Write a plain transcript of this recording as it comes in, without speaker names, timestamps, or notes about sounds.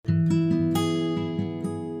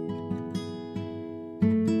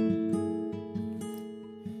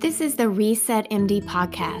This is the Reset MD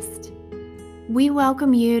podcast. We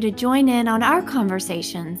welcome you to join in on our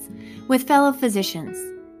conversations with fellow physicians.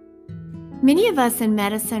 Many of us in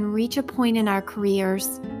medicine reach a point in our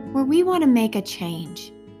careers where we want to make a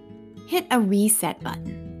change. Hit a reset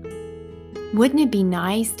button. Wouldn't it be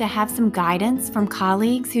nice to have some guidance from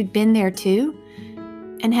colleagues who'd been there too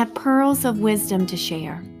and have pearls of wisdom to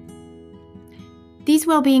share? These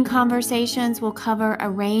well-being conversations will cover a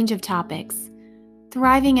range of topics: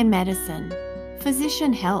 thriving in medicine,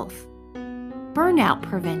 physician health, burnout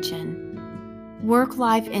prevention,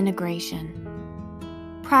 work-life integration,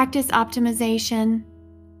 practice optimization,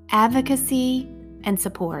 advocacy, and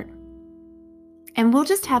support. And we'll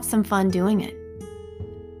just have some fun doing it.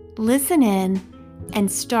 Listen in and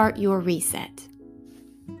start your reset.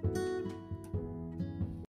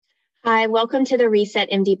 Hi, welcome to the Reset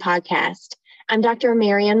MD podcast. I'm Dr.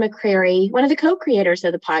 Marianne McCrary, one of the co-creators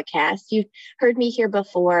of the podcast. You've heard me here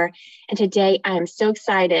before, and today I am so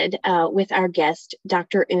excited with our guest,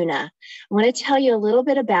 Dr. Una. I want to tell you a little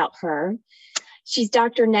bit about her. She's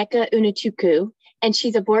Dr. Nneka Unuchukwu, and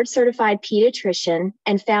she's a board-certified pediatrician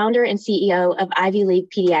and founder and CEO of Ivy League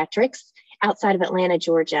Pediatrics outside of Atlanta,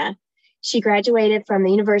 Georgia. She graduated from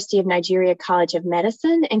the University of Nigeria College of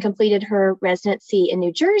Medicine and completed her residency in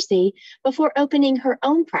New Jersey before opening her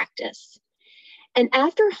own practice. And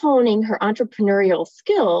after honing her entrepreneurial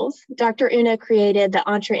skills, Dr. Una created the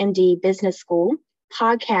EntreMD Business School,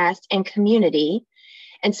 podcast, and community.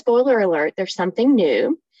 And spoiler alert, there's something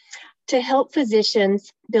new to help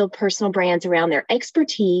physicians build personal brands around their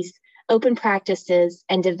expertise, open practices,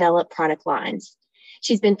 and develop product lines.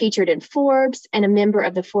 She's been featured in Forbes and a member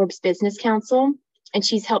of the Forbes Business Council, and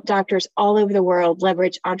she's helped doctors all over the world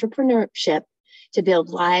leverage entrepreneurship to build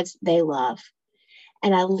lives they love.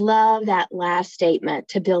 And I love that last statement,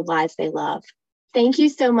 to build lives they love. Thank you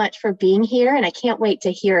so much for being here. And I can't wait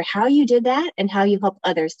to hear how you did that and how you help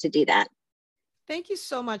others to do that. Thank you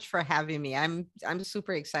so much for having me. I'm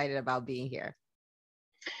super excited about being here.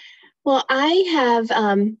 Well,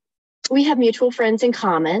 we have mutual friends in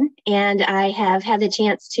common, and I have had the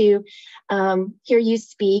chance to hear you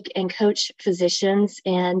speak and coach physicians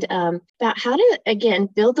and about how to, again,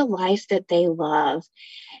 build the life that they love.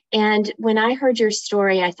 And when I heard your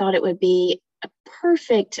story, I thought it would be a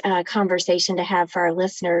perfect conversation to have for our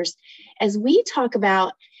listeners as we talk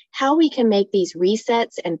about how we can make these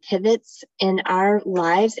resets and pivots in our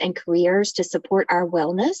lives and careers to support our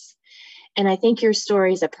wellness. And I think your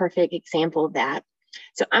story is a perfect example of that.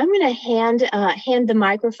 So I'm going to hand the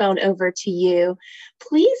microphone over to you.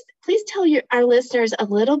 Please tell our listeners a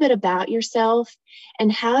little bit about yourself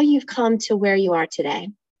and how you've come to where you are today.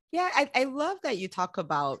 Yeah, I love that you talk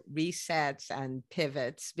about resets and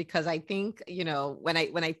pivots, because I think, when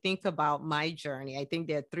I think about my journey, I think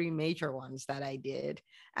there are three major ones that I did,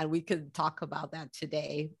 and we could talk about that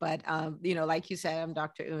today. But, like you said, I'm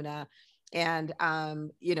Dr. Una. And,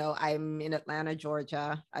 I'm in Atlanta,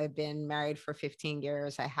 Georgia. I've been married for 15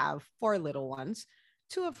 years. I have 4 little ones,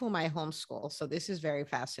 2 of whom I homeschool. So this is very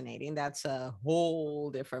fascinating. That's a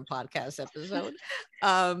whole different podcast episode.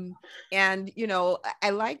 I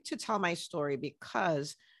like to tell my story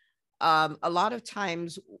because a lot of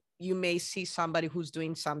times you may see somebody who's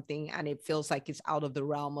doing something and it feels like it's out of the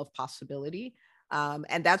realm of possibility.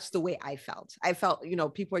 And that's the way I felt. I felt,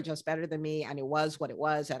 people are just better than me, and it was what it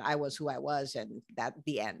was, and I was who I was, and that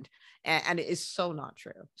the end. And it is so not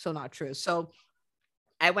true. So not true. So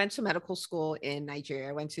I went to medical school in Nigeria.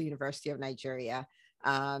 I went to the University of Nigeria,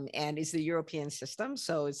 and it's the European system.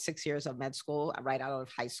 So it's 6 years of med school right out of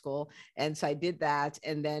high school. And so I did that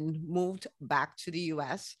and then moved back to the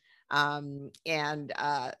US and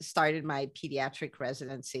started my pediatric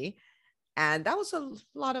residency. And that was a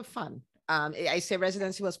lot of fun. I say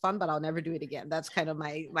residency was fun, but I'll never do it again. That's kind of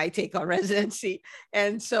my take on residency.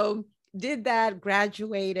 And so did that,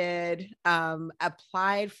 graduated,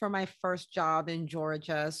 applied for my first job in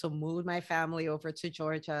Georgia. So moved my family over to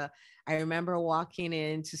Georgia. I remember walking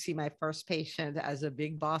in to see my first patient as a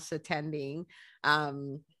big boss attending,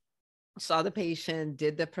 saw the patient,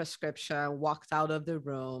 did the prescription, walked out of the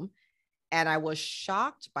room. And I was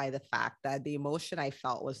shocked by the fact that the emotion I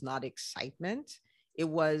felt was not excitement. It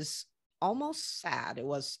was almost sad. It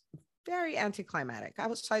was very anticlimactic.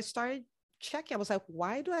 I started checking. I was like,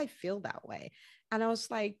 why do I feel that way? And I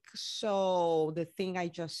was like, so the thing I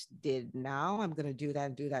just did now, I'm going to do that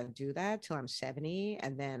and do that and do that till I'm 70,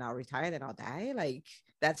 and then I'll retire, then I'll die. Like,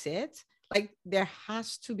 that's it. Like, there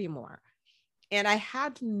has to be more. And I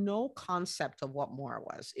had no concept of what more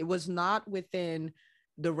was. It was not within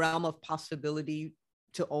the realm of possibility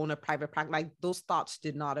to own a private practice. Like those thoughts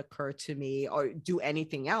did not occur to me or do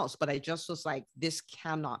anything else, but I just was like, this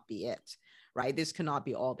cannot be it, right? This cannot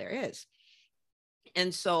be all there is.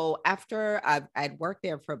 And so after I'd worked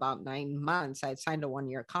there for about 9 months, I'd signed a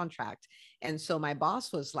 1-year contract. And so my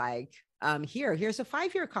boss was like, here's a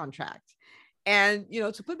 5-year contract. And,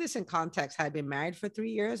 to put this in context, I'd been married for 3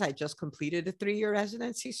 years. I just completed a 3-year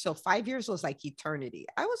residency. So 5 years was like eternity.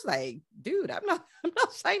 I was like, dude, I'm not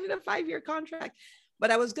signing a 5-year contract,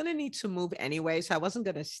 but I was going to need to move anyway. So I wasn't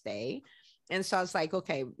going to stay. And so I was like,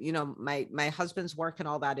 okay, my husband's work and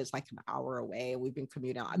all that is like an hour away. We've been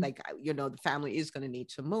commuting. Like, the family is going to need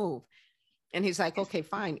to move. And he's like, okay,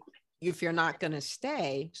 fine. If you're not going to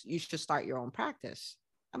stay, you should start your own practice.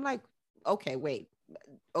 I'm like, okay, wait.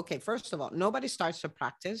 Okay, first of all, nobody starts to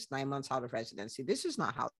practice 9 months out of residency. This is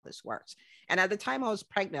not how this works. And at the time I was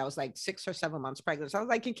pregnant, I was like 6 or 7 months pregnant. So I was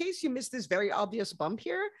like, in case you missed this very obvious bump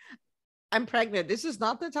here, I'm pregnant. This is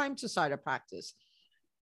not the time to start a practice.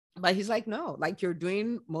 But he's like, no, like you're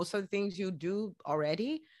doing most of the things you do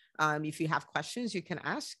already. If you have questions, you can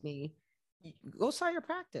ask me. Go start your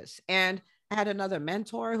practice. And I had another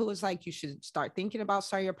mentor who was like, you should start thinking about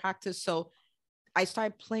starting your practice. So I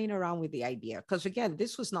started playing around with the idea because, again,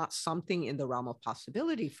 this was not something in the realm of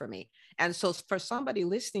possibility for me. And so for somebody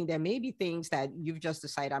listening, there may be things that you've just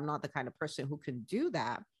decided, I'm not the kind of person who can do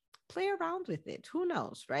that. Play around with it. Who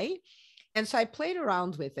knows, right? And so I played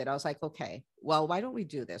around with it. I was like, okay, well, why don't we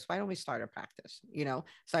do this? Why don't we start a practice?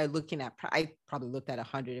 So I probably looked at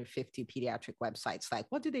 150 pediatric websites. Like,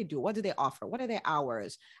 what do they do? What do they offer? What are their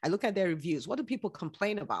hours? I look at their reviews. What do people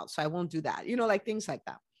complain about? So I won't do that, like things like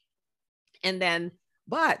that. And then,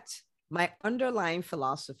 but my underlying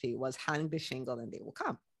philosophy was hang the shingle and they will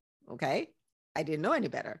come. Okay. I didn't know any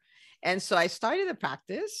better. And so I started the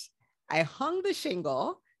practice. I hung the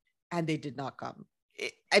shingle and they did not come.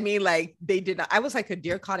 They did not. I was like a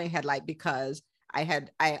deer caught in headlight because I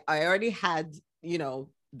already had, the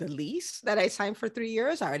lease that I signed for 3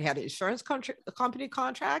 years. I already had insurance company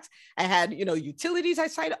contracts. I had, utilities. I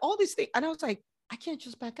signed all these things. And I was like, I can't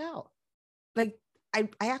just back out. Like, I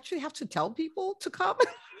actually have to tell people to come.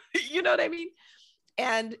 You know what I mean?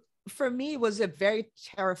 And for me, it was a very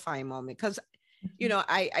terrifying moment because,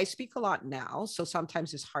 I speak a lot now. So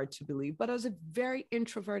sometimes it's hard to believe, but I was a very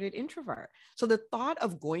introverted introvert. So the thought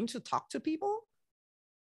of going to talk to people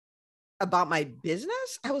about my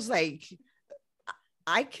business, I was like,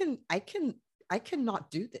 I cannot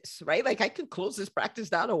do this, right? Like I could close this practice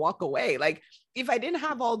down and walk away. Like if I didn't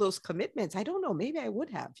have all those commitments, I don't know, maybe I would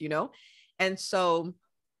have, And so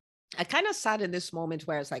I kind of sat in this moment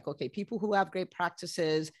where it's like, okay, people who have great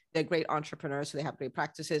practices, they're great entrepreneurs, so they have great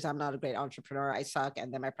practices. I'm not a great entrepreneur. I suck.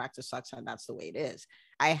 And then my practice sucks. And that's the way it is.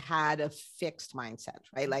 I had a fixed mindset,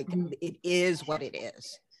 right? Like it is what it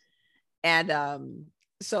is. And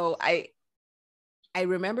so I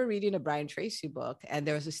remember reading a Brian Tracy book and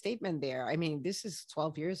there was a statement there. I mean, this is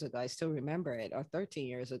 12 years ago. I still remember it, or 13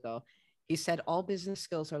 years ago. He said, all business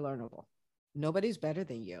skills are learnable. Nobody's better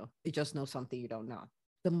than you. They just know something you don't know.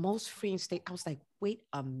 The most freeing state. I was like, wait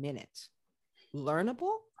a minute.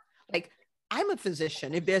 Learnable? Like, I'm a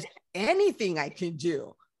physician. If there's anything I can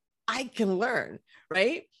do, I can learn,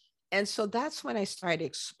 right? And so that's when I started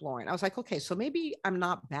exploring. I was like, okay, so maybe I'm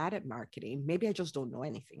not bad at marketing. Maybe I just don't know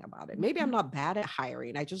anything about it. Maybe I'm not bad at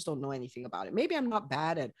hiring. I just don't know anything about it. Maybe I'm not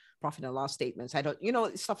bad at profit and loss statements. I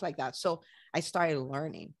don't, stuff like that. So I started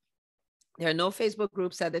learning. There are no Facebook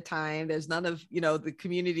groups at the time. There's none of, the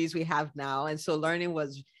communities we have now. And so learning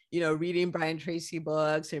was, reading Brian Tracy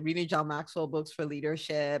books and reading John Maxwell books for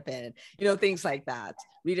leadership and, things like that,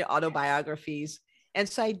 reading autobiographies. And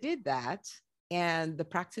so I did that and the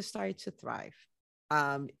practice started to thrive.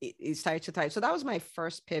 It started to thrive. So that was my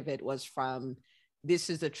first pivot, was from, this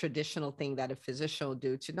is the traditional thing that a physician will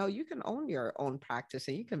do, to know you can own your own practice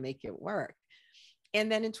and you can make it work. And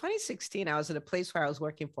then in 2016, I was at a place where I was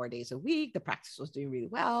working 4 days a week. The practice was doing really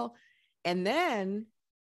well. And then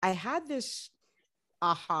I had this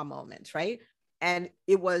aha moment, right? And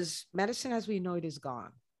it was, medicine as we know it is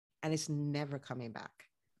gone and it's never coming back.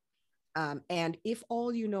 And if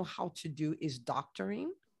all you know how to do is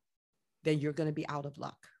doctoring, then you're going to be out of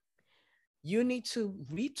luck. You need to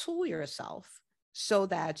retool yourself so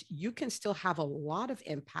that you can still have a lot of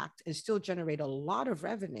impact and still generate a lot of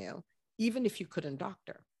revenue, even if you couldn't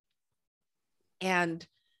doctor. And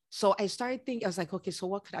so I started thinking, I was like, okay, so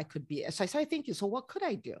what I could be? So I started thinking, so what could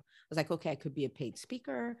I do? I was like, okay, I could be a paid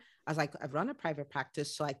speaker. I was like, I've run a private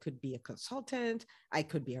practice, so I could be a consultant. I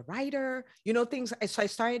could be a writer, things. So I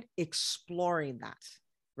started exploring that,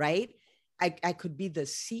 right? I could be the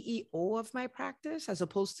CEO of my practice as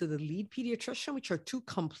opposed to the lead pediatrician, which are two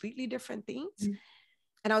completely different things. Mm-hmm.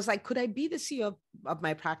 And I was like, could I be the CEO of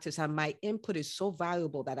my practice? And my input is so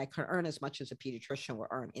valuable that I can earn as much as a pediatrician will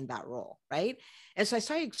earn in that role, right? And so I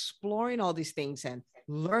started exploring all these things and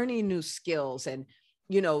learning new skills, and,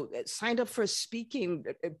 signed up for a speaking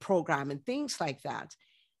program and things like that.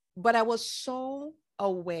 But I was so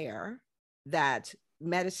aware that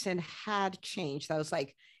medicine had changed. I was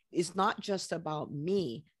like, it's not just about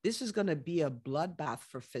me. This is going to be a bloodbath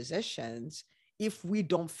for physicians if we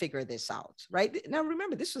don't figure this out, right? Now,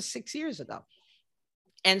 remember, this was 6 years ago.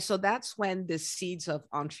 And so that's when the seeds of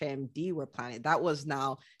EntreMD were planted. That was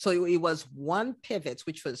now, so it was one pivot,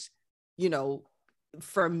 which was,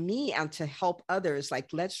 for me and to help others, like,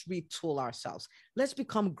 let's retool ourselves. Let's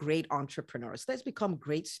become great entrepreneurs. Let's become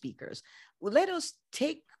great speakers. Let us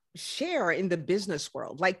take share in the business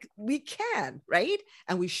world. Like, we can, right?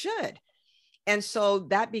 And we should. And so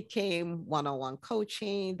that became one-on-one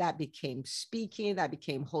coaching, that became speaking, that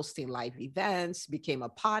became hosting live events, became a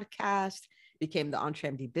podcast, became the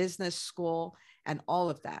EntreMD Business School, and all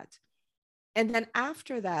of that. And then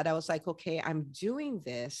after that, I was like, okay, I'm doing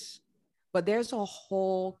this, but there's a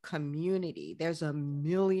whole community. There's a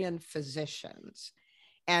million physicians.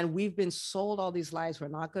 And we've been sold all these lies. We're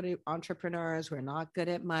not good at entrepreneurs. We're not good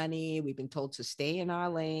at money. We've been told to stay in our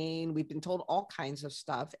lane. We've been told all kinds of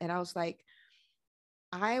stuff. And I was like,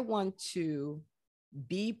 I want to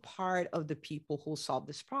be part of the people who solve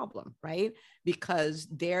this problem, right? Because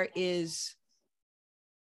there's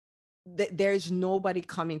nobody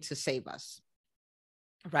coming to save us,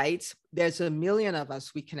 right? There's a million of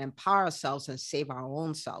us. We can empower ourselves and save our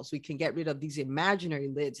own selves. We can get rid of these imaginary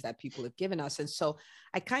lids that people have given us. And so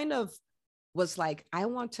I kind of was like, I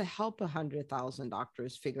want to help 100,000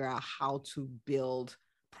 doctors figure out how to build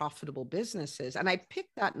profitable businesses. And I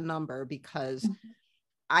picked that number because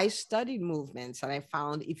I studied movements, and I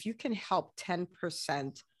found if you can help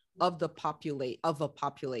 10% of a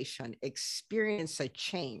population experience a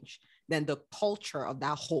change, then the culture of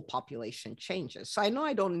that whole population changes. So I know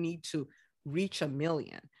I don't need to reach 1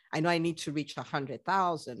 million. I know I need to reach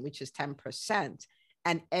 100,000, which is 10%,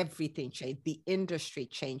 and everything changes. The industry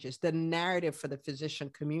changes. The narrative for the physician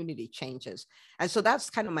community changes. And so that's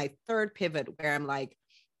kind of my third pivot, where I'm like,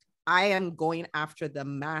 I am going after the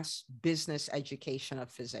mass business education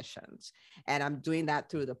of physicians. And I'm doing that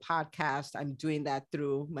through the podcast. I'm doing that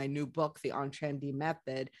through my new book, The EntreMD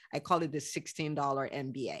Method. I call it the $16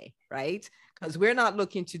 MBA, right? Because we're not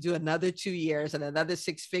looking to do another 2 years and another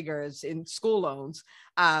 6 figures in school loans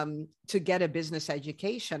to get a business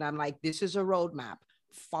education. I'm like, this is a roadmap.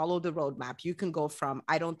 Follow the roadmap. You can go from,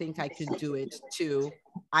 I don't think I can do it, to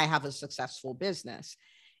I have a successful business.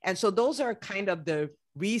 And so those are kind of the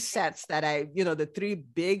resets that the 3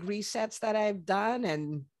 big resets that I've done.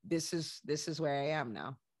 And this is where I am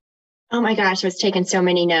now. Oh my gosh, I was taking so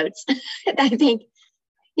many notes. I think,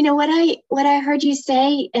 what I heard you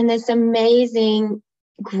say in this amazing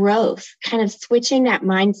growth, kind of switching that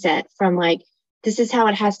mindset from like, this is how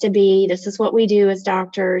it has to be. This is what we do as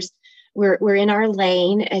doctors. We're in our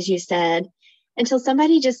lane, as you said, until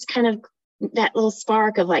somebody just kind of, that little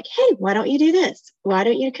spark of like, hey, why don't you do this? Why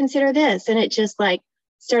don't you consider this? And it just like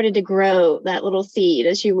started to grow, that little seed,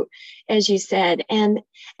 as you said, and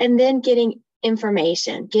then getting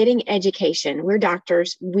information, getting education. We're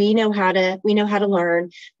doctors. We know how to learn.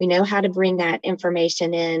 We know how to bring that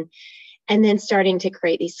information in, and then starting to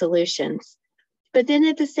create these solutions. But then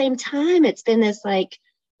at the same time, it's been this like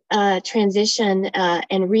transition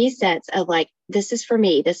and resets of like, this is for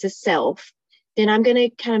me. This is self. Then I'm going to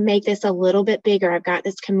kind of make this a little bit bigger. I've got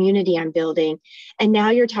this community I'm building. And now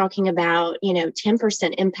you're talking about,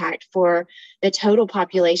 10% impact for the total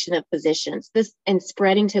population of physicians, this and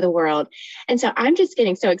spreading to the world. And so I'm just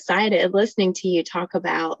getting so excited listening to you talk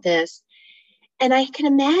about this. And I can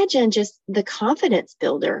imagine just the confidence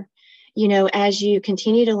builder, as you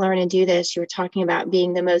continue to learn and do this. You were talking about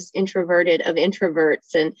being the most introverted of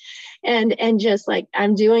introverts and just like,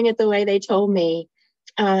 I'm doing it the way they told me.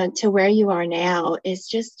 To where you are now is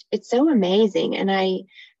just, it's so amazing. And I'm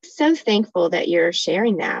so thankful that you're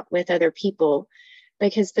sharing that with other people,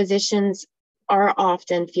 because physicians are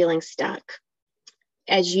often feeling stuck.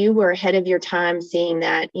 As you were ahead of your time, seeing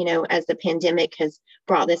that, as the pandemic has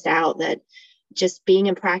brought this out, that just being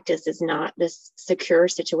in practice is not this secure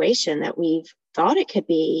situation that we've thought it could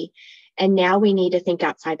be. And now we need to think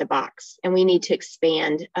outside the box, and we need to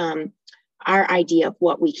expand our idea of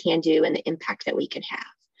what we can do and the impact that we can have.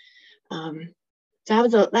 So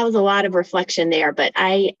that was a lot of reflection there, but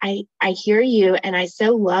I hear you, and I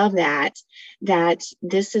so love that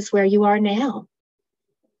this is where you are now.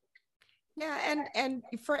 Yeah, and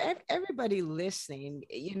for everybody listening,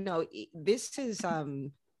 this is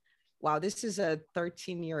wow, this is a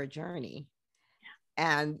 13-year journey.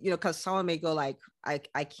 And, because someone may go like,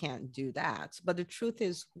 I can't do that. But the truth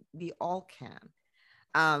is we all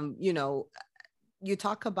can. You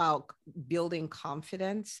talk about building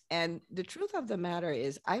confidence. And the truth of the matter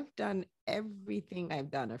is I've done everything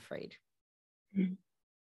I've done afraid. Mm-hmm.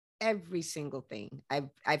 Every single thing.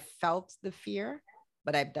 I've felt the fear,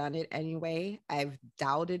 but I've done it anyway. I've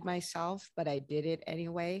doubted myself, but I did it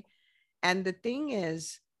anyway. And the thing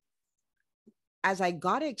is, as I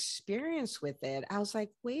got experience with it, I was like,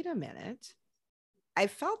 wait a minute. I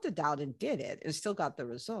felt the doubt and did it and still got the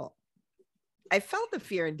result. I felt the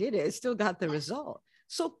fear and did it and still got the result.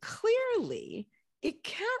 So clearly it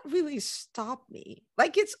can't really stop me.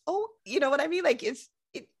 Like you know what I mean? Like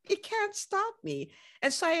it can't stop me.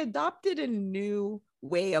 And so I adopted a new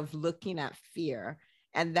way of looking at fear.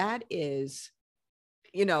 And that is,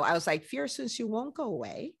 I was like, fear, since you won't go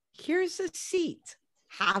away, here's a seat.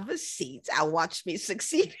 Have a seat and watch me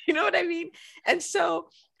succeed. You know what I mean? And so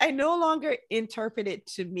I no longer interpret it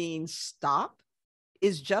to mean stop.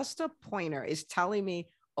 Is just a pointer, is telling me,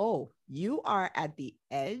 oh, you are at the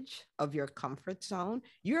edge of your comfort zone.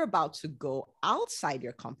 You're about to go outside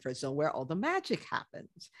your comfort zone where all the magic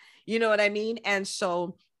happens. You know what I mean? And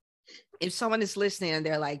so if someone is listening and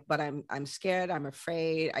they're like, but I'm scared, I'm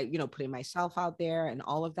afraid, putting myself out there and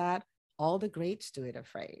all of that, all the greats do it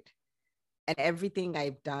afraid. And everything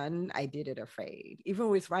I've done, I did it afraid. Even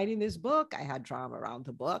with writing this book, I had drama around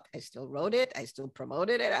the book. I still wrote it. I still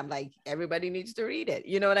promoted it. I'm like, everybody needs to read it.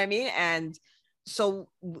 You know what I mean? And so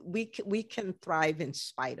we can thrive in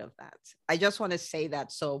spite of that. I just want to say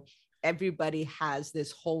that so everybody has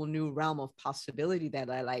this whole new realm of possibility that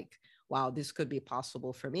I like, wow, this could be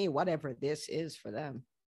possible for me, whatever this is for them.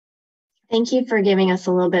 Thank you for giving us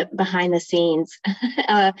a little bit behind the scenes,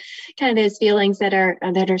 kind of those feelings that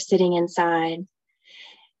are sitting inside.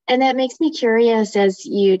 And that makes me curious, as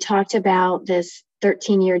you talked about this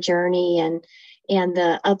 13-year journey and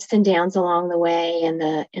the ups and downs along the way and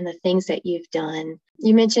the things that you've done.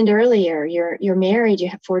 You mentioned earlier you're married, you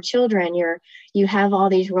have 4 children, you have all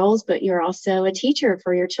these roles, but you're also a teacher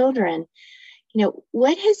for your children.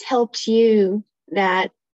 What has helped you,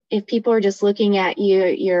 that if people are just looking at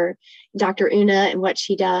your Dr. Una and what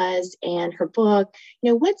she does and her book,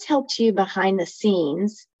 what's helped you behind the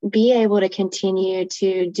scenes be able to continue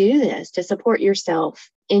to do this, to support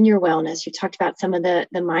yourself in your wellness? You talked about some of the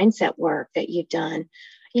mindset work that you've done.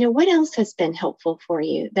 What else has been helpful for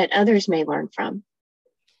you that others may learn from?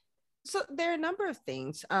 So there are a number of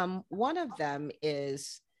things. One of them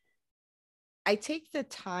is I take the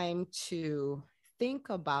time to think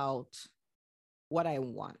about what I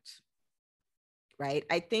want, right?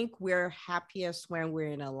 I think we're happiest when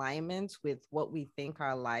we're in alignment with what we think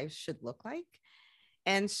our lives should look like.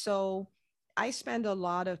 And so I spend a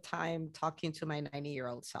lot of time talking to my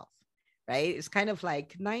 90-year-old self, right? It's kind of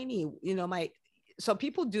like 90, so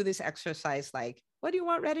people do this exercise like, what do you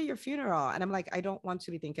want read at your funeral? And I'm like, I don't want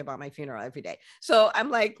to be thinking about my funeral every day. So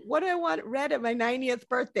I'm like, what do I want read at my 90th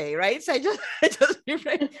birthday, right? So I just it's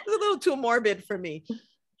a little too morbid for me.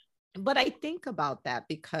 But I think about that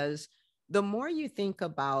because the more you think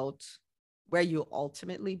about where you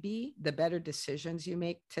ultimately be, the better decisions you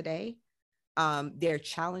make today. There are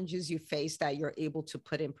challenges you face that you're able to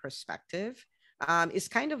put in perspective. It's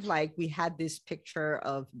kind of like we had this picture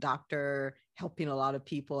of doctor helping a lot of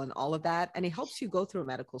people and all of that. And it helps you go through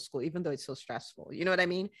medical school, even though it's so stressful. You know what I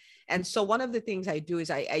mean? And so one of the things I do is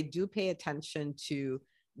I do pay attention to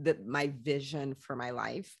my vision for my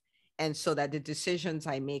life. And so that the decisions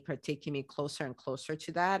I make are taking me closer and closer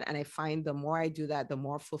to that. And I find the more I do that, the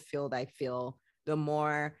more fulfilled I feel, the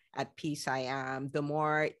more at peace I am, the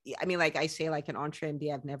more, like I say, like an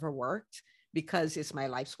EntreMD, I've never worked because it's my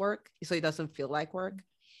life's work. So it doesn't feel like work.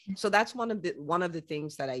 So that's one of the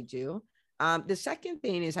things that I do. The second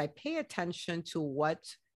thing is I pay attention to what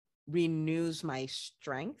renews my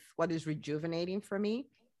strength, what is rejuvenating for me.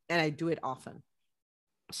 And I do it often.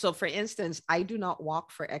 So for instance, I do not walk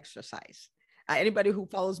for exercise. Anybody who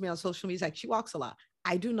follows me on social media is like, she walks a lot.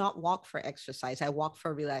 I do not walk for exercise. I walk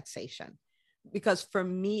for relaxation because for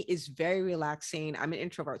me, it's very relaxing. I'm an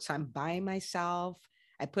introvert, so I'm by myself.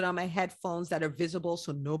 I put on my headphones that are visible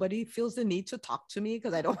so nobody feels the need to talk to me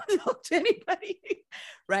because I don't want to talk to anybody,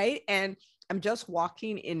 right? And I'm just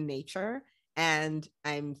walking in nature. And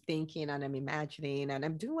I'm thinking and I'm imagining and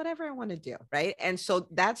I'm doing whatever I want to do, right? And so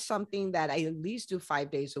that's something that I at least do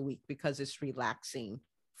 5 days a week because it's relaxing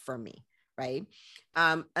for me, right?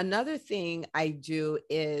 Another thing I do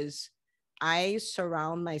is I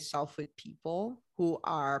surround myself with people who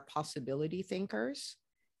are possibility thinkers.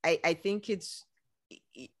 I think it's,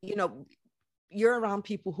 you're around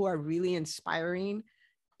people who are really inspiring,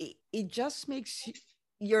 it just makes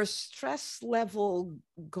your stress level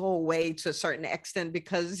go away to a certain extent,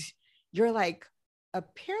 because you're like,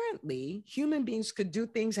 apparently human beings could do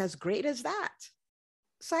things as great as that.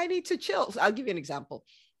 So I need to chill. I'll give you an example.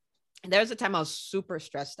 There's a time I was super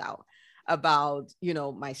stressed out about,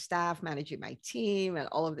 my staff, managing my team and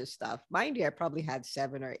all of this stuff. Mind you, I probably had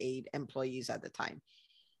 7 or 8 employees at the time.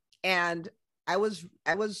 And I was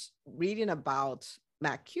reading about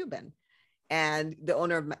Mark Cuban, and the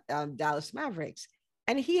owner of Dallas Mavericks,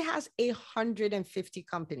 and he has 150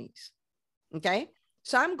 companies. Okay.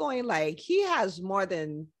 So I'm going like, he has more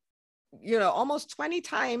than, almost 20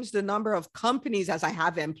 times the number of companies as I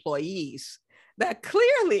have employees. That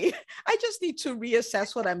clearly I just need to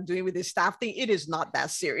reassess what I'm doing with this staff thing. It is not that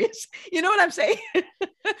serious. You know what I'm saying?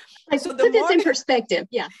 So put this in perspective.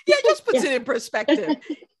 Yeah. Yeah, just puts it in perspective.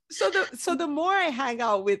 So the more I hang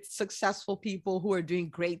out with successful people who are doing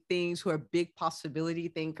great things, who are big possibility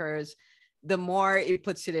thinkers, the more it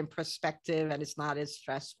puts it in perspective and it's not as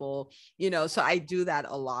stressful, so I do that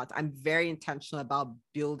a lot. I'm very intentional about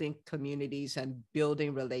building communities and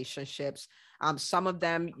building relationships. Some of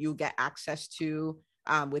them you get access to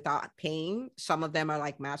without paying. Some of them are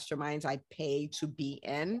like masterminds I pay to be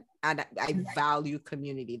in, and I value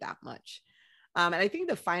community that much. And I think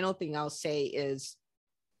the final thing I'll say is,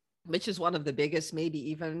 which is one of the biggest, maybe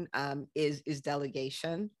even, is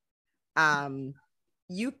delegation.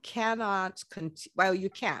 You cannot, well, you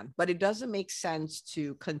can, but it doesn't make sense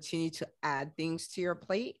to continue to add things to your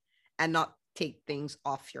plate and not take things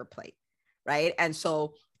off your plate, right? And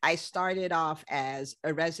so I started off as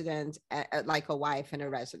a resident, like a wife and a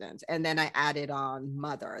resident. And then I added on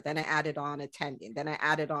mother, then I added on attending, then I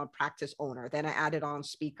added on practice owner, then I added on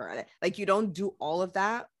speaker. Like, you don't do all of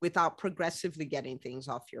that without progressively getting things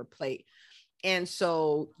off your plate. And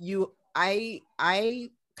so I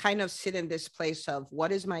kind of sit in this place of,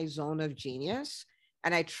 what is my zone of genius?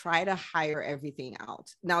 And I try to hire everything out.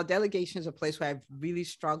 Now, delegation is a place where I've really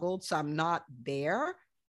struggled. So I'm not there,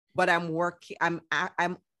 but I'm working.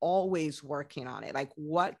 I'm always working on it. Like,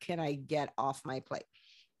 what can I get off my plate?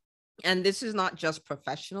 And this is not just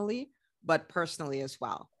professionally, but personally as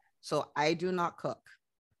well. So I do not cook.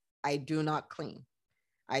 I do not clean.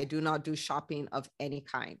 I do not do shopping of any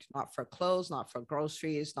kind, not for clothes, not for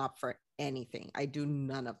groceries, not for anything. I do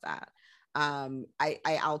none of that. I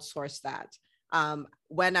outsource that.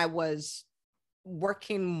 When I was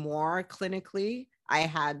working more clinically, I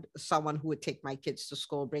had someone who would take my kids to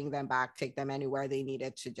school, bring them back, take them anywhere they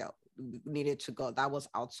needed to go. That was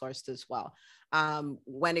outsourced as well.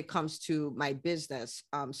 When it comes to my business,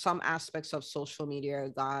 some aspects of social media are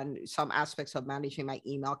gone. Some aspects of managing my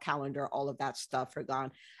email calendar, all of that stuff are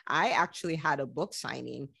gone. I actually had a book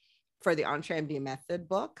signing for the EntreMD Method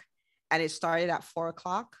book, and it started at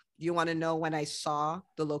 4:00. Do you want to know when I saw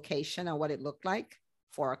the location and what it looked like?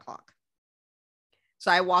 4:00. So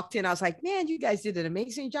I walked in, I was like, man, you guys did an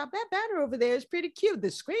amazing job. That banner over there is pretty cute. The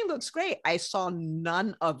screen looks great. I saw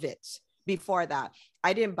none of it before that.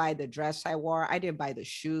 I didn't buy the dress I wore. I didn't buy the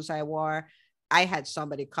shoes I wore. I had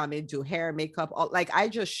somebody come in, do hair, makeup. Like, I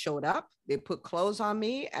just showed up. They put clothes on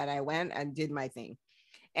me and I went and did my thing.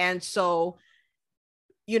 And so,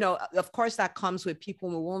 of course, that comes with people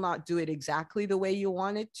who will not do it exactly the way you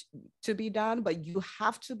want it to be done, but you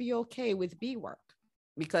have to be okay with B work.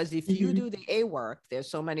 Because if you do the A work,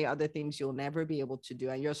 there's so many other things you'll never be able to do,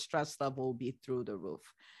 and your stress level will be through the roof.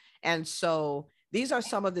 And so these are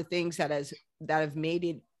some of the things that have made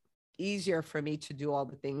it easier for me to do all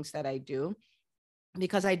the things that I do,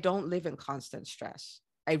 because I don't live in constant stress.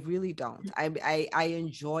 I really don't. I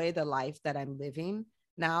enjoy the life that I'm living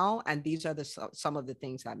now, and these are some of the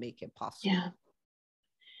things that make it possible. Yeah.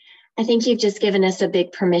 I think you've just given us a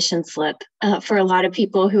big permission slip for a lot of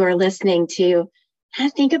people who are listening to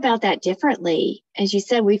think about that differently. As you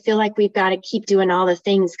said, we feel like we've got to keep doing all the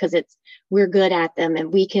things because we're good at them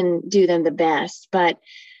and we can do them the best. But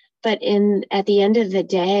at the end of the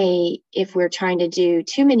day, if we're trying to do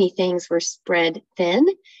too many things, we're spread thin.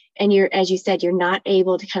 And as you said, you're not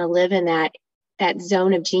able to kind of live in that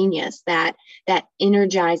zone of genius, that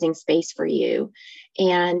energizing space for you.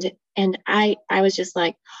 And I was just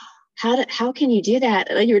like, how can you do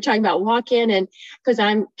that? You were talking about walk in, and because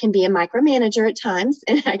can be a micromanager at times,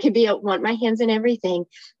 and I can want my hands in everything.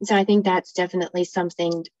 And so I think that's definitely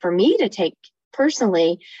something for me to take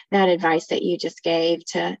personally, that advice that you just gave,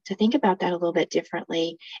 to think about that a little bit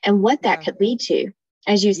differently and what that could lead to.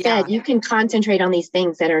 As you Yeah. said, you can concentrate on these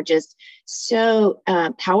things that are just so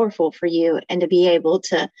powerful for you, and to be able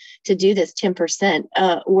to do this 10%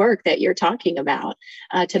 work that you're talking about,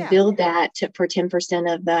 to Yeah. build that for 10%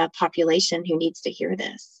 of the population who needs to hear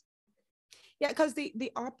this. Yeah, because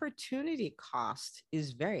the opportunity cost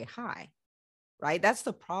is very high, right? That's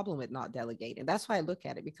the problem with not delegating. That's why I look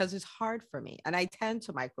at it, because it's hard for me and I tend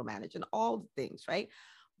to micromanage and all the things, right?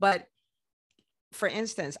 But for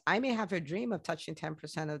instance, I may have a dream of touching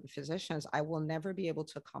 10% of the physicians. I will never be able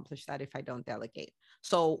to accomplish that if I don't delegate.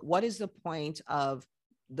 So what is the point of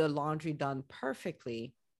the laundry done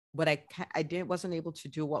perfectly, but wasn't able to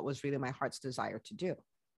do what was really my heart's desire to do?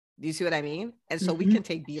 Do you see what I mean? And so we can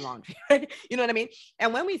take B laundry, right? You know what I mean?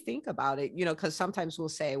 And when we think about it, because sometimes we'll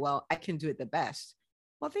say, well, I can do it the best.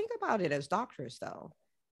 Well, think about it as doctors, though.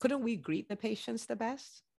 Couldn't we greet the patients the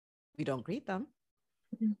best? We don't greet them.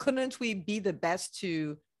 Couldn't we be the best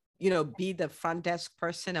to, be the front desk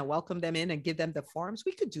person and welcome them in and give them the forms?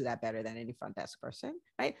 We could do that better than any front desk person,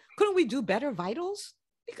 right? Couldn't we do better vitals?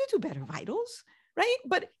 We could do better vitals, right?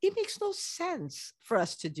 But it makes no sense for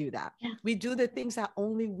us to do that. Yeah. We do the things that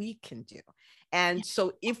only we can do. And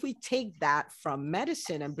so if we take that from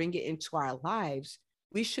medicine and bring it into our lives,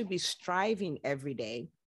 we should be striving every day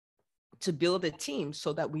to build a team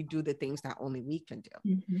so that we do the things that only we can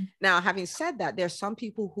do. Now, having said that, there's some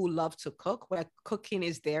people who love to cook, where cooking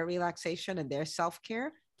is their relaxation and their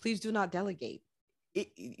self-care. Please do not delegate.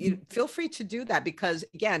 Feel free to do that, because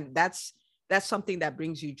again, that's something that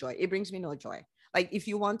brings you joy. It brings me no joy. Like, if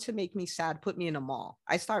you want to make me sad, put me in a mall.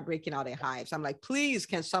 I start breaking out in hives. I'm like, please,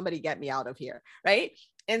 can somebody get me out of here? Right.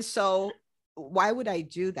 And so why would I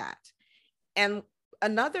do that? And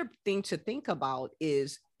another thing to think about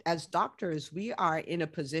is, as doctors, we are in a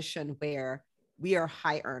position where we are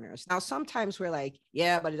high earners. Now, sometimes we're like,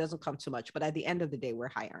 yeah, but it doesn't come too much. But at the end of the day, we're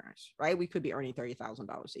high earners, right? We could be earning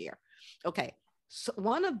 $30,000 a year. Okay. So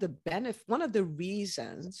one of the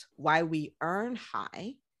reasons why we earn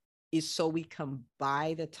high is so we can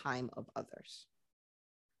buy the time of others.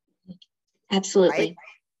 Absolutely. Right?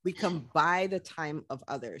 We can buy the time of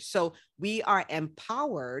others. So we are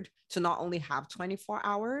empowered to not only have 24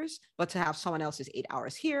 hours, but to have someone else's 8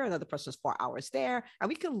 hours here, another person's 4 hours there. And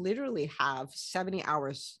we can literally have 70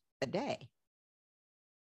 hours a day.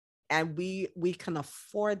 And we can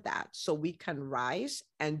afford that. So we can rise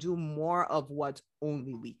and do more of what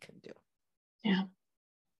only we can do. Yeah.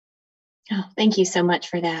 Oh, thank you so much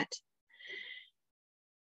for that.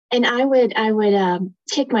 And I would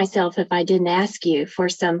kick myself if I didn't ask you for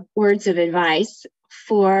some words of advice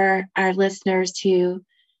for our listeners who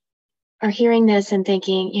are hearing this and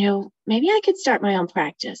thinking, maybe I could start my own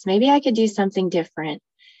practice. Maybe I could do something different.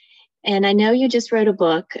 And I know you just wrote a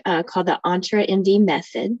book called the EntreMD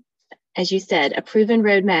Method. As you said, a proven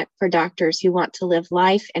roadmap for doctors who want to live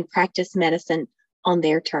life and practice medicine on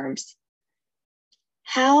their terms.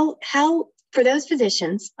 How for those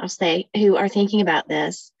physicians, I'll say, who are thinking about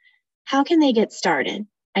this, how can they get started?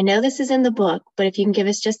 I know this is in the book, but if you can give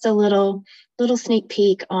us just a little sneak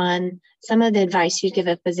peek on some of the advice you'd give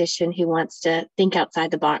a physician who wants to think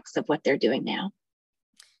outside the box of what they're doing now.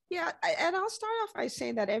 Yeah, and I'll start off by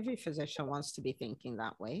saying that every physician wants to be thinking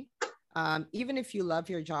that way. Even if you love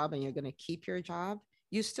your job and you're going to keep your job,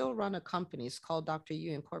 you still run a company. It's called Dr.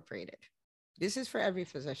 U Incorporated. This is for every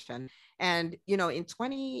physician. And, in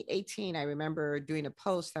 2018, I remember doing a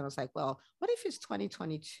post and I was like, well, what if it's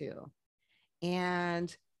 2022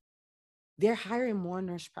 and they're hiring more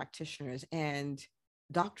nurse practitioners and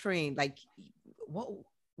doctoring? Like,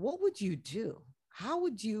 what would you do? How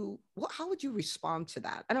would you respond to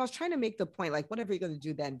that? And I was trying to make the point, like, whatever you're going to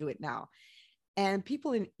do then, do it now. And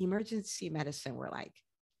people in emergency medicine were like,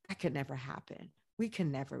 that could never happen. We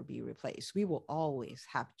can never be replaced. We will always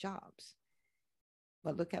have jobs.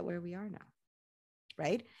 But look at where we are now,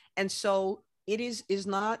 right? And so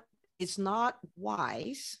it's not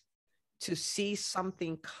wise to see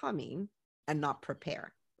something coming and not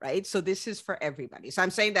prepare, right? So this is for everybody. So I'm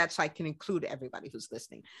saying that so I can include everybody who's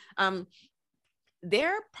listening.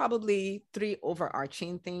 There are probably 3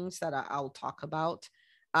 overarching things that I'll talk about.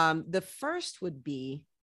 The first would be,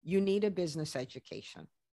 you need a business education.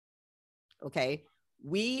 Okay.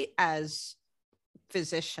 We as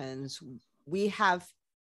physicians, we have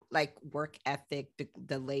like work ethic,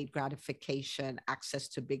 delayed gratification, access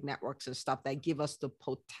to big networks and stuff that give us the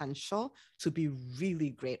potential to be really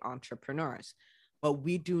great entrepreneurs. But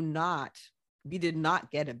we did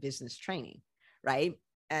not get a business training, right?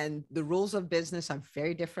 And the rules of business are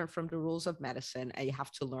very different from the rules of medicine, and you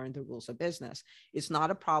have to learn the rules of business. It's not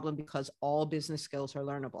a problem because all business skills are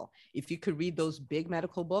learnable. If you could read those big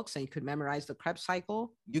medical books and you could memorize the Krebs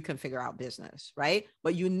cycle, you can figure out business, right?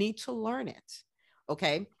 But you need to learn it,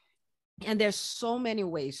 okay? And there's so many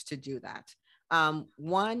ways to do that.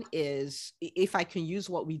 One is, if I can use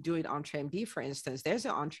what we do at EntreMD, for instance, there's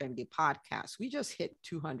an EntreMD podcast. We just hit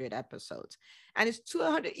 200 episodes, and it's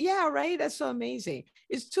 200. Yeah, right. That's so amazing.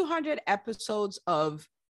 It's 200 episodes of,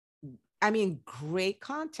 I mean, great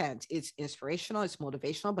content. It's inspirational, it's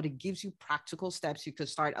motivational, but it gives you practical steps you could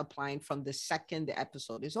start applying from the second the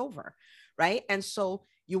episode is over, right? And so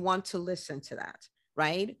you want to listen to that,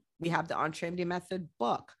 right? We have the EntreMD Method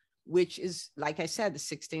book, which is, like I said, the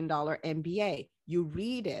 $16 MBA. You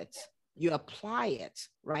read it, you apply it,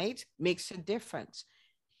 right? Makes a difference.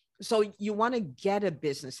 So you want to get a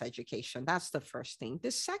business education. That's the first thing.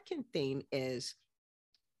 The second thing is,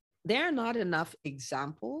 there are not enough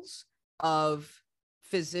examples of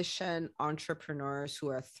physician entrepreneurs who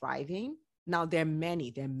are thriving. Now, there are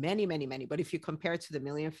many, many, but if you compare it to the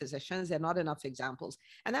million physicians, there are not enough examples.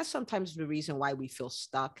 And that's sometimes the reason why we feel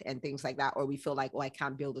stuck and things like that, or we feel like, oh, I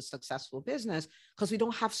can't build a successful business, because we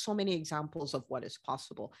don't have so many examples of what is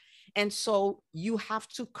possible. And so you have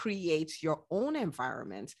to create your own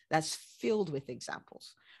environment that's filled with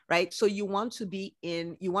examples, right? So you want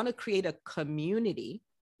to create a community.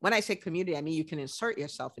 When I say community, I mean you can insert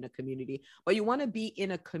yourself in a community, but you want to be in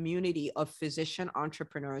a community of physician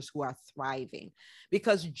entrepreneurs who are thriving,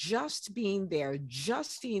 because just being there,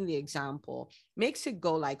 just seeing the example makes it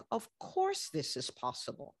go like, of course this is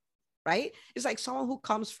possible, right? It's like someone who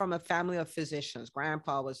comes from a family of physicians.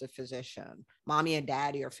 Grandpa was a physician, mommy and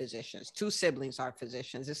daddy are physicians, 2 siblings are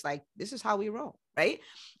physicians. It's like, this is how we roll, right?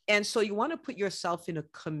 And so you want to put yourself in a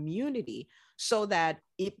community so that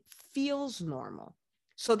it feels normal,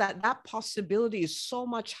 so that that possibility is so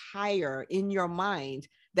much higher in your mind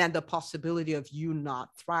than the possibility of you not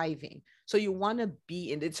thriving. So you want to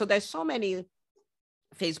be in it. So there's so many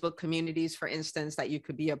Facebook communities, for instance, that you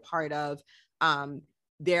could be a part of.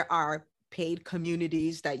 There are paid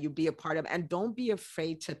communities that you be a part of, and don't be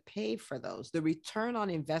afraid to pay for those. The return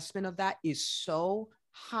on investment of that is so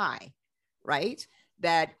high, right?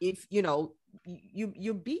 That if,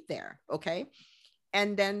 you be there, okay?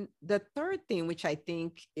 And then the third thing, which I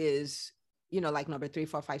think is, like number 3,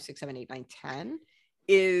 4, 5, 6, 7, 8, 9, 10,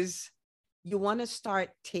 is you want to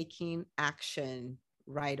start taking action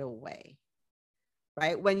right away,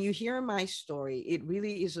 right? When you hear my story, it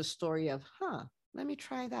really is a story of, let me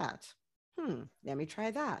try that. Let me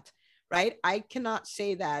try that, right? I cannot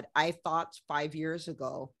say that I thought 5 years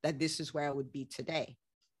ago that this is where I would be today.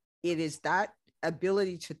 It is that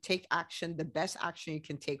ability to take action, the best action you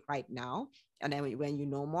can take right now. And then when you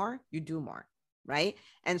know more, you do more, right?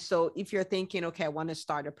 And so if you're thinking, okay, I want to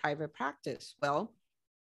start a private practice, well,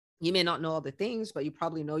 you may not know all the things, but you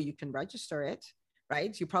probably know you can register it,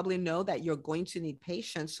 right? You probably know that you're going to need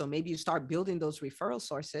patients. So maybe you start building those referral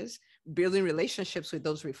sources, building relationships with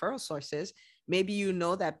those referral sources. Maybe you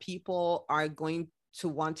know that people are going to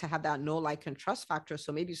want to have that know, like, and trust factor.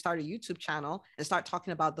 So maybe you start a YouTube channel and start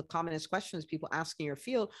talking about the commonest questions people ask in your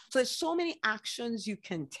field. So there's so many actions you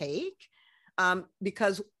can take,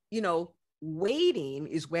 because, waiting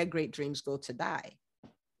is where great dreams go to die.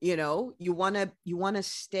 You want to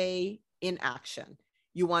stay in action.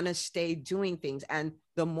 You want to stay doing things. And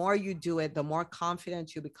the more you do it, the more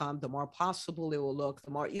confident you become, the more possible it will look,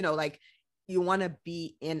 the more, you want to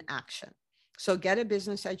be in action. So get a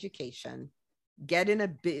business education, get in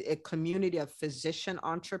a community of physician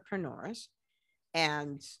entrepreneurs,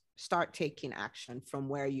 and start taking action from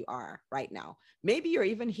where you are right now. Maybe you're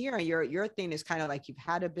even here and your thing is kind of like you've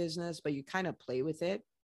had a business, but you kind of play with it,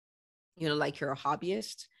 like you're a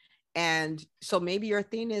hobbyist. And so maybe your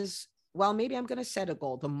thing is, well, maybe I'm going to set a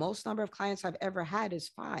goal. The most number of clients I've ever had is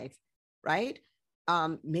 5, right?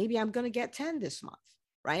 Maybe I'm going to get 10 this month,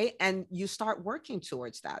 right? And you start working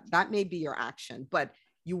towards that. That may be your action, but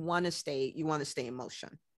you want to stay in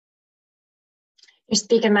motion. You're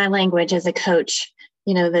speaking my language as a coach,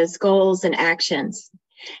 those goals and actions.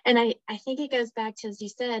 And I think it goes back to, as you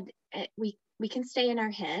said, we can stay in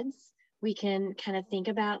our heads. We can kind of think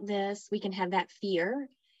about this. We can have that fear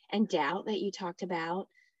and doubt that you talked about.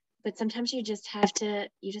 But sometimes you just have to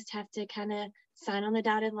kind of sign on the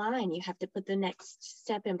dotted line. You have to put the next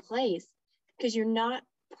step in place, because you're not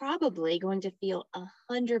probably going to feel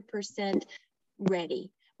 100%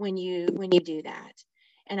 ready when you do that.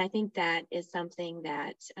 And I think that is something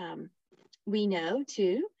that we know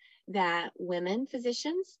too, that women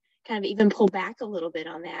physicians kind of even pull back a little bit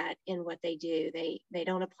on that in what they do. They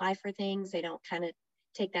don't apply for things. They don't kind of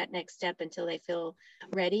take that next step until they feel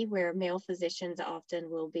ready, where male physicians often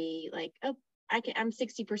will be like, oh, I'm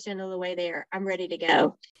 60% of the way there. I'm ready to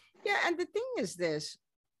go. Yeah. And the thing is this,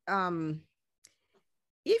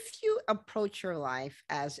 if you approach your life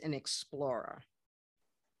as an explorer,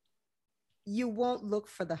 you won't look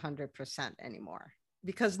for the 100% anymore,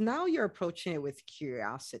 because now you're approaching it with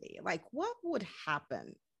curiosity. Like, what would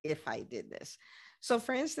happen if I did this? So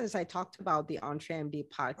for instance, I talked about the EntreMD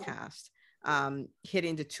podcast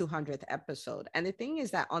hitting the 200th episode. And the thing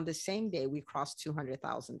is that on the same day, we crossed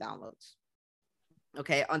 200,000 downloads.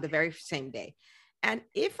 Okay. On the very same day. And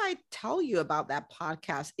if I tell you about that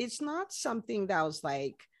podcast, it's not something that was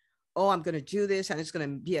like, oh, I'm going to do this and it's going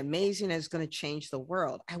to be amazing and it's going to change the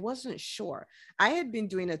world. I wasn't sure. I had been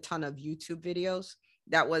doing a ton of YouTube videos.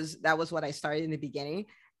 That was what I started in the beginning.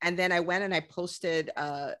 And then I went and I posted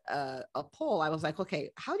a poll. I was like,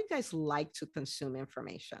 okay, how do you guys like to consume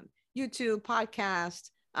information? YouTube, podcast,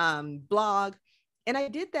 blog. And I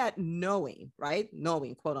did that knowing,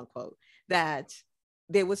 quote unquote, that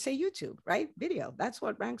they would say YouTube, right? Video. That's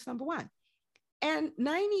what ranks number one. And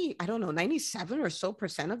 97 or so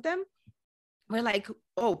 % of them were like,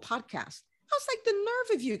 oh, podcast. I was like, the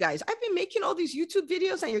nerve of you guys. I've been making all these YouTube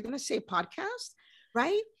videos and you're going to say podcast,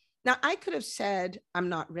 right? Now, I could have said, I'm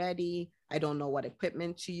not ready. I don't know what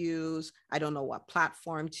equipment to use. I don't know what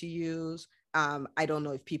platform to use. I don't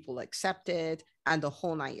know if people accept it, and the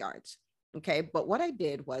whole 9 yards. Okay. But what I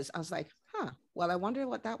did was I was like, well, I wonder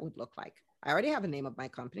what that would look like. I already have a name of my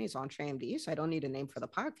company. It's EntreMD. So I don't need a name for the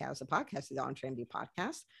podcast. The podcast is the EntreMD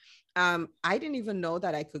podcast. I didn't even know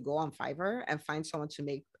that I could go on Fiverr and find someone to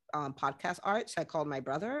make podcast art. So I called my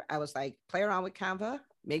brother. I was like, play around with Canva,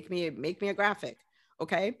 make me a graphic.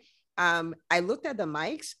 Okay. I looked at the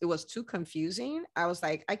mics. It was too confusing. I was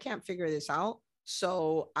like, I can't figure this out.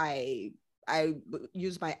 So I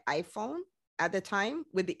used my iPhone at the time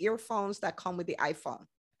with the earphones that come with the iPhone.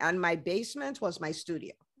 And my basement was my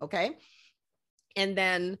studio. Okay. And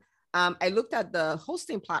then I looked at the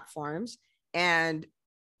hosting platforms and,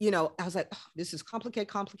 I was like, oh, this is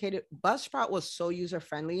complicated. Buzzsprout was so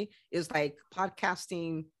user-friendly. It's like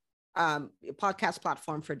podcast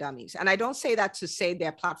platform for dummies. And I don't say that to say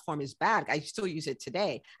their platform is bad. I still use it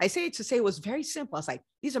today. I say it to say it was very simple. I was like,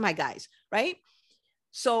 these are my guys, right?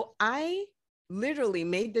 So I literally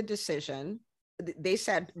made the decision. They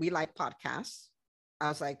said, we like podcasts. I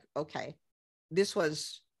was like, okay. This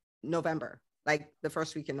was November, like the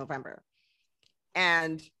first week in November.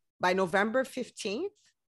 And by November 15th,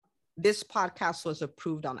 this podcast was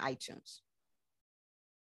approved on iTunes.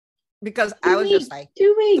 Because I was just like,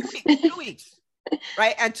 2 weeks. 2 weeks,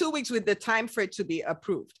 right? And 2 weeks with the time for it to be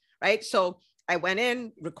approved, right? So I went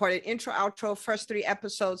in, recorded intro, outro, first 3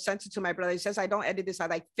 episodes, sent it to my brother. He says, I don't edit this. I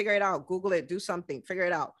like, figure it out, Google it, do something, figure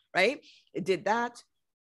it out, right? It did that.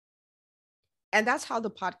 And that's how the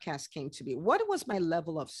podcast came to be. What was my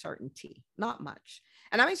level of certainty? Not much.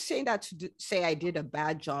 And I'm saying that to say I did a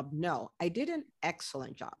bad job. No, I did an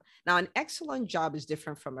excellent job. Now, an excellent job is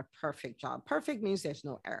different from a perfect job. Perfect means there's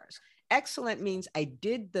no errors. Excellent means I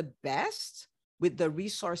did the best with the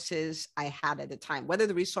resources I had at the time, whether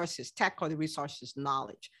the resource is tech or the resource is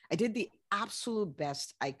knowledge. I did the absolute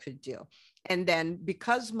best I could do. And then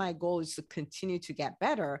because my goal is to continue to get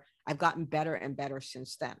better, I've gotten better and better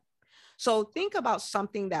since then. So think about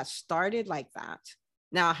something that started like that,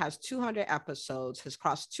 now has 200 episodes, has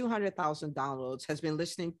crossed 200,000 downloads, has been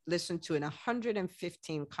listened to in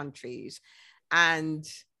 115 countries. And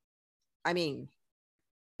I mean,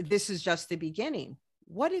 this is just the beginning.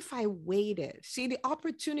 What if I waited? See, the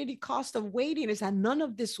opportunity cost of waiting is that none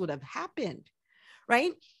of this would have happened,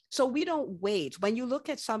 right? So we don't wait. When you look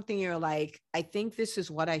at something, you're like, I think this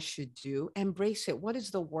is what I should do. Embrace it. What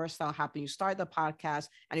is the worst that'll happen? You start the podcast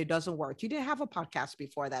and it doesn't work. You didn't have a podcast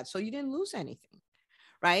before that, so you didn't lose anything,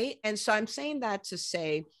 right? And so I'm saying that to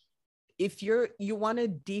say, if you want to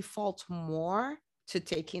default more to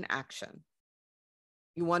taking action,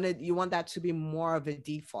 you want that to be more of a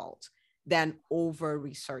default than over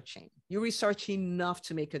researching. You research enough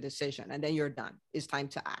to make a decision and then you're done. It's time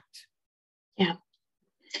to act. Yeah.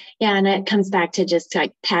 Yeah. And it comes back to just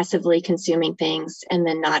like passively consuming things and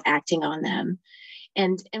then not acting on them.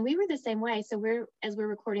 And we were the same way. So as we're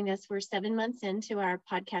recording this, we're 7 months into our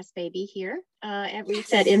podcast baby here at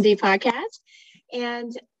Reset MD Podcast.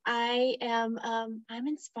 And I am, I'm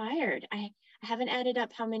inspired. I haven't added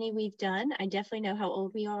up how many we've done. I definitely know how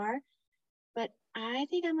old we are, but I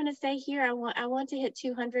think I'm going to say here, I want to hit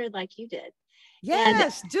 200 like you did.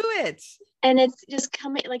 Yes, do it. And it's just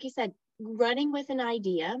coming, like you said, running with an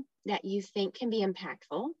idea that you think can be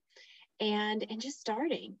impactful and just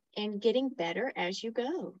starting and getting better as you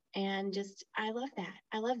go. And just, I love that.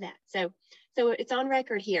 I love that. So it's on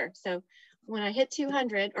record here. So when I hit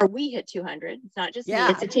 200, or we hit 200, it's not just me,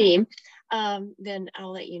 it's a team, then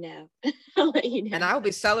I'll let you know. I'll let you know. And I'll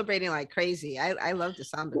be celebrating like crazy. I love the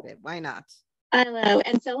sound of it. Why not? I know.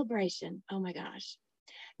 And celebration. Oh my gosh.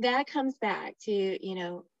 That comes back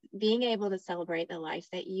to, being able to celebrate the life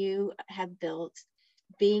that you have built,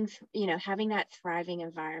 being, having that thriving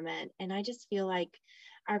environment. And I just feel like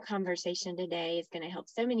our conversation today is going to help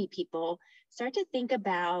so many people start to think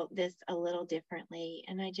about this a little differently.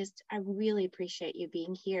 And I really appreciate you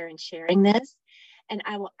being here and sharing this. And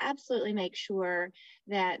I will absolutely make sure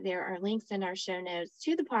that there are links in our show notes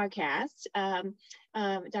to the podcast,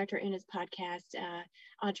 Dr. Una's podcast,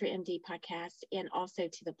 EntreMD podcast, and also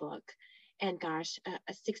to the book. And gosh,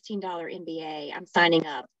 a $16 MBA, I'm signing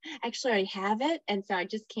up. Actually, I already have it. And so I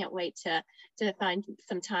just can't wait to find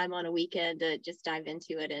some time on a weekend to just dive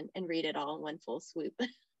into it and read it all in one full swoop.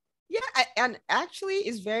 Yeah. And actually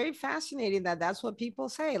it's very fascinating that that's what people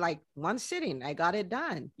say, like one sitting, I got it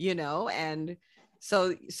done, and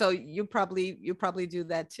so you probably do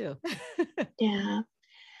that too. Yeah.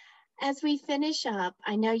 As we finish up,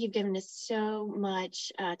 I know you've given us so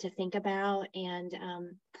much to think about, and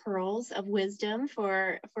pearls of wisdom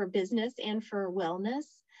for business and for wellness.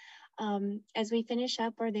 As we finish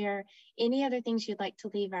up, are there any other things you'd like to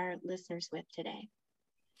leave our listeners with today?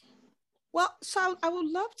 Well, so I would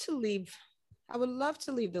love to leave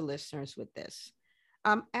the listeners with this.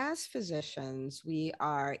 As physicians, we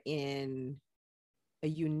are in a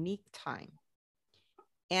unique time,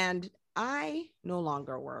 and I no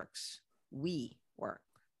longer works, we work,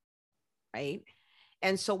 right?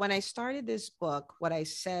 And so when I started this book, what I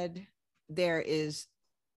said there is,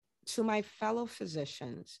 to my fellow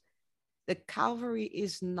physicians, the Calvary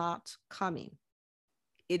is not coming.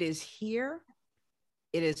 It is here.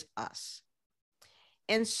 It is us.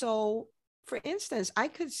 And so, for instance, I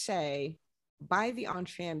could say, buy the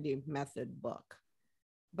EntreMD Method book,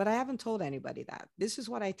 but I haven't told anybody that. This is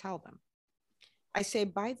what I tell them. I say,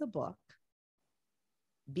 buy the book,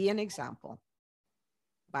 be an example,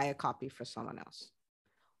 buy a copy for someone else.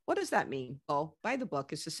 What does that mean? Oh, buy the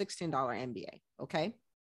book. It's a $16 MBA. Okay.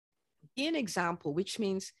 Be an example, which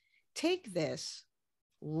means take this,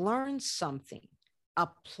 learn something,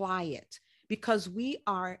 apply it, because we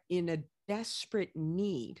are in a desperate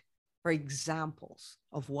need for examples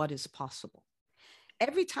of what is possible.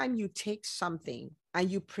 Every time you take something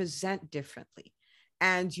and you present differently,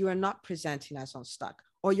 and you are not presenting as unstuck,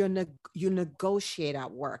 or you negotiate at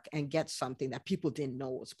work and get something that people didn't know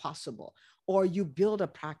was possible, or you build a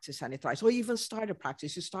practice and it thrives, or you even start a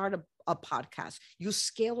practice, you start a podcast, you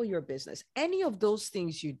scale your business. Any of those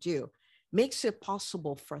things you do makes it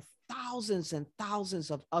possible for thousands and thousands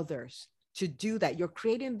of others to do that. You're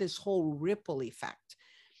creating this whole ripple effect.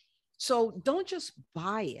 So don't just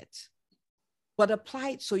buy it, but apply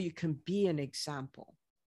it so you can be an example.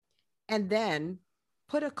 And then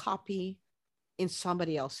put a copy in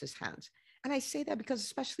somebody else's hands. And I say that because,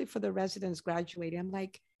 especially for the residents graduating, I'm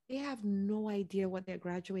like, they have no idea what they're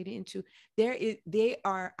graduating into. They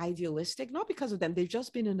are idealistic, not because of them. They've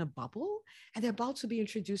just been in a bubble and they're about to be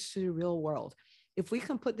introduced to the real world. If we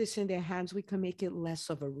can put this in their hands, we can make it less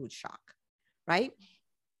of a root shock, right?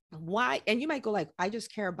 Why? And you might go like, I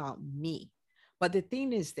just care about me. But the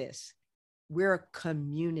thing is this, we're a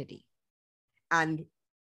community. And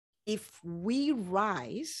if we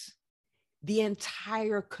rise, the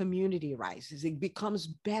entire community rises. It becomes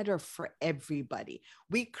better for everybody.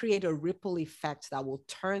 We create a ripple effect that will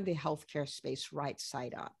turn the healthcare space right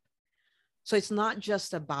side up. So it's not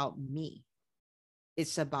just about me.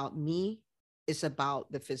 It's about me. It's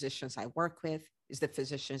about the physicians I work with. It's the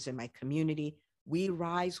physicians in my community. We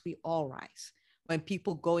rise, we all rise. When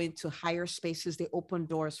people go into higher spaces, they open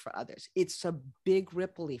doors for others. It's a big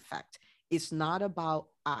ripple effect. It's not about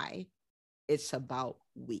I, it's about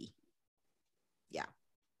we. Yeah.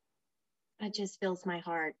 It just fills my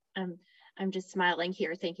heart. I'm just smiling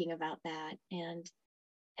here thinking about that,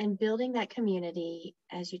 and building that community,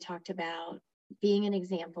 as you talked about, being an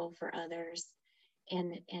example for others,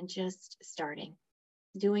 and just starting,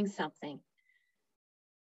 doing something.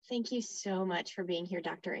 Thank you so much for being here,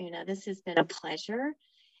 Dr. Una. This has been a pleasure,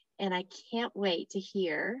 and I can't wait to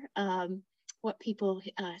hear what people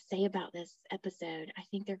say about this episode. I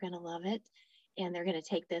think they're going to love it, and they're going to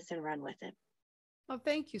take this and run with it. Well,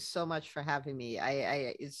 thank you so much for having me.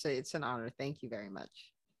 It's an honor. Thank you very much.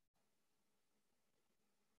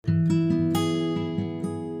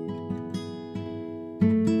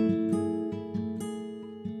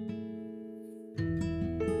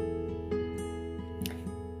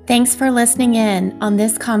 Thanks for listening in on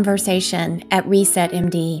this conversation at Reset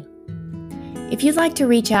MD. If you'd like to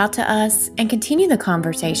reach out to us and continue the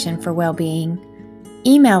conversation for well-being,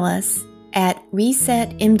 email us at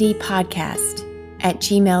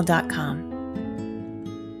resetmdpodcast@gmail.com.